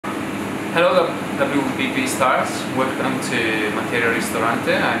Hello WPP stars, welcome to Materia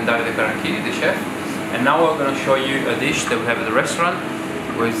Ristorante. I'm Davide Caranchini, the chef, and now we're going to show you a dish that we have at the restaurant,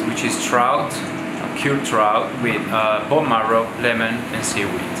 which is trout, cured trout with bone marrow, lemon and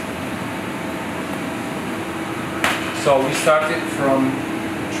seaweed. So we started from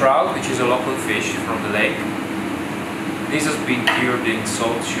trout, which is a local fish from the lake. This has been cured in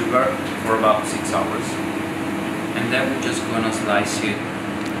salt sugar for about 6 hours, and then we're just going to slice it.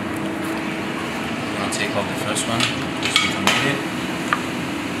 I'm going to take off the first one so we can eat it.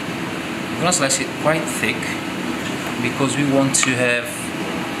 I'm going to slice it quite thick because we want to have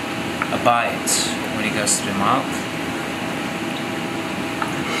a bite when it goes to the mouth.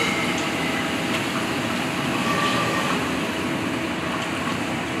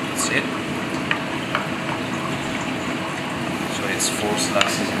 That's it. So it's 4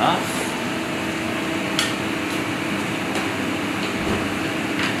 slices enough.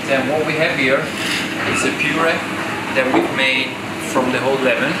 Then what we have here is a puree that we've made from the whole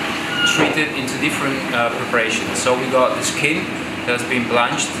lemon, treated into different preparations. So we got the skin that has been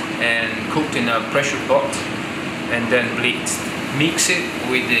blanched and cooked in a pressure pot and then bleached. Mix it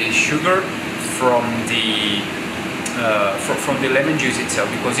with the sugar from the lemon juice itself,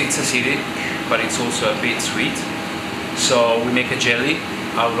 because it's acidic but it's also a bit sweet. So we make a jelly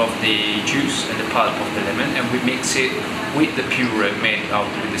out of the juice and the pulp of the lemon, and we mix it with the puree made out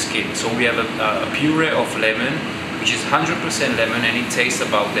with the skin. So we have a puree of lemon, which is 100% lemon, and it tastes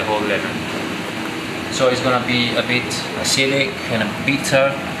about the whole lemon. So it's gonna be a bit acidic and a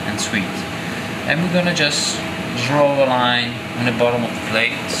bitter and sweet. And we're gonna just draw a line on the bottom of the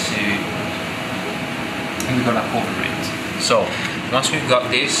plate and we're gonna cover it. So once we've got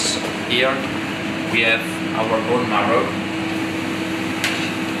this here, we have our bone marrow.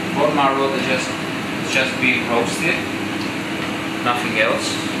 Bone marrow that just being roasted, nothing else.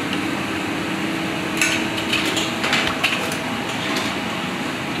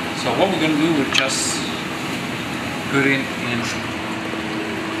 So what we're going to do, we'll just put it in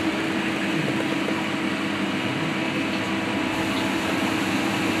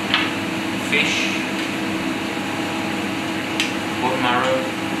fish, bone marrow,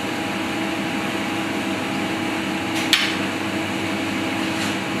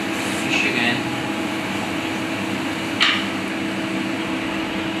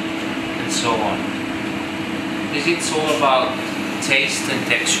 so on. It's all about taste and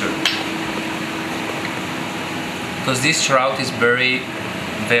texture, because this trout is very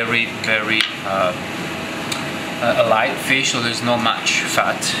a light fish, so there's not much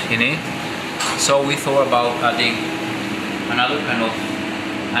fat in it. So we thought about adding another kind of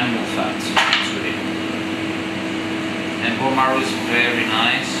animal fat to it. And bone marrow is very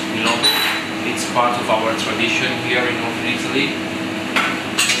nice, we love it. It's part of our tradition here in Northern Italy.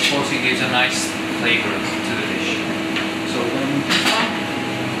 Of course, it gives a nice flavor to the dish. So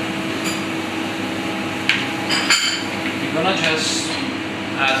we're gonna just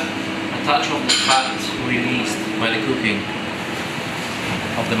add a touch of the fat released by the cooking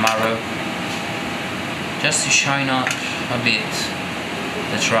of the marrow, just to shine up a bit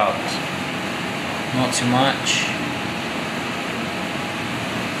the trout. Not too much.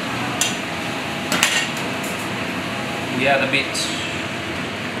 We add a bit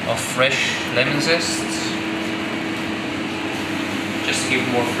of fresh lemon zest, just to give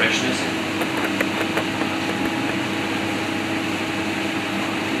more freshness.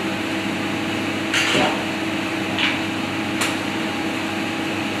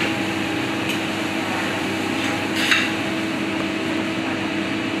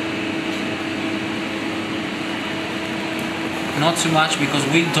 Not too much, because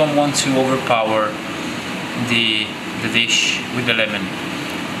we don't want to overpower the dish with the lemon,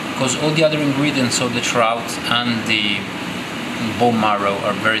 because all the other ingredients of the trout and the bone marrow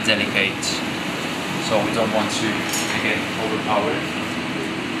are very delicate, so we don't want to again overpower it.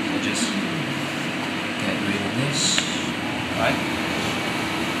 So just get rid of this, right?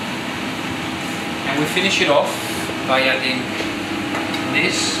 And we finish it off by adding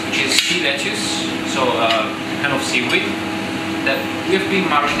this, which is sea lettuce, so kind of seaweed that we've been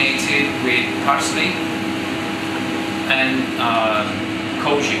marinated with parsley and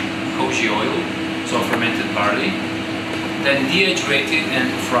koji oil, so fermented barley, then dehydrated and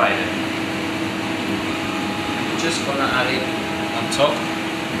fried it. We're just gonna add it on top,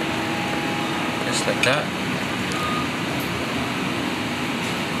 just like that.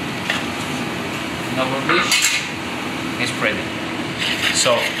 Now our dish is ready.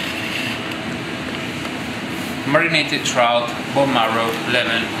 So, marinated trout, bone marrow,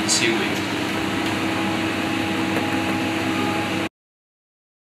 lemon and seaweed.